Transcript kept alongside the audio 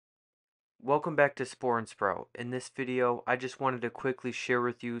Welcome back to Spore and Sprout. In this video, I just wanted to quickly share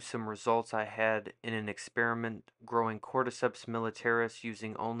with you some results I had in an experiment growing Cordyceps Militaris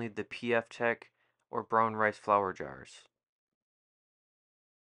using only the PF TEK or brown rice flower jars.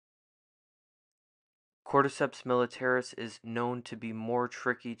 Cordyceps militaris is known to be more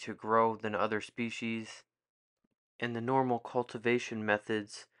tricky to grow than other species, and the normal cultivation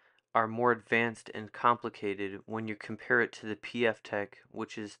methods are more advanced and complicated when you compare it to the PF TEK,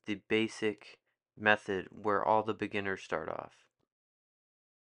 which is the basic method where all the beginners start off.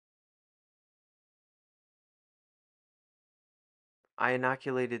 I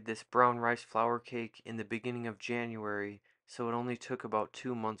inoculated this brown rice flour cake in the beginning of January, so it only took about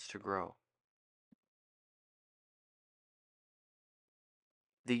 2 months to grow.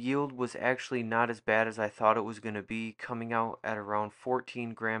 The yield was actually not as bad as I thought it was going to be, coming out at around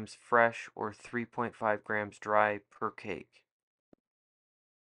 14 grams fresh or 3.5 grams dry per cake.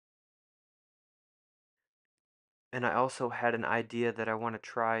 And I also had an idea that I want to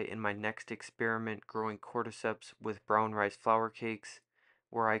try in my next experiment growing cordyceps with brown rice flour cakes,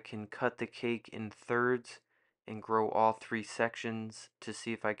 where I can cut the cake in thirds and grow all 3 sections to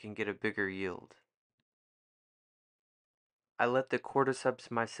see if I can get a bigger yield. I let the Cordyceps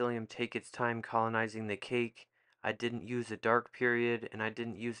mycelium take its time colonizing the cake. I didn't use a dark period and I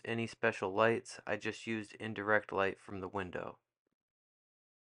didn't use any special lights. I just used indirect light from the window.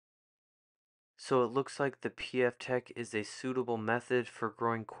 So it looks like the PF TEK is a suitable method for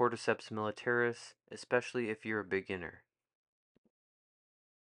growing Cordyceps militaris, especially if you're a beginner.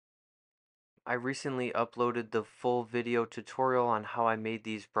 I recently uploaded the full video tutorial on how I made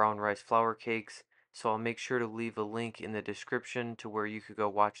these brown rice flour cakes, so I'll make sure to leave a link in the description to where you could go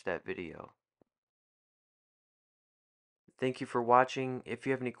watch that video. Thank you for watching. If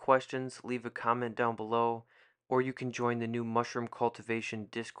you have any questions, leave a comment down below, or you can join the new mushroom cultivation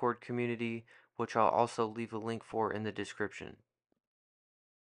Discord community, which I'll also leave a link for in the description.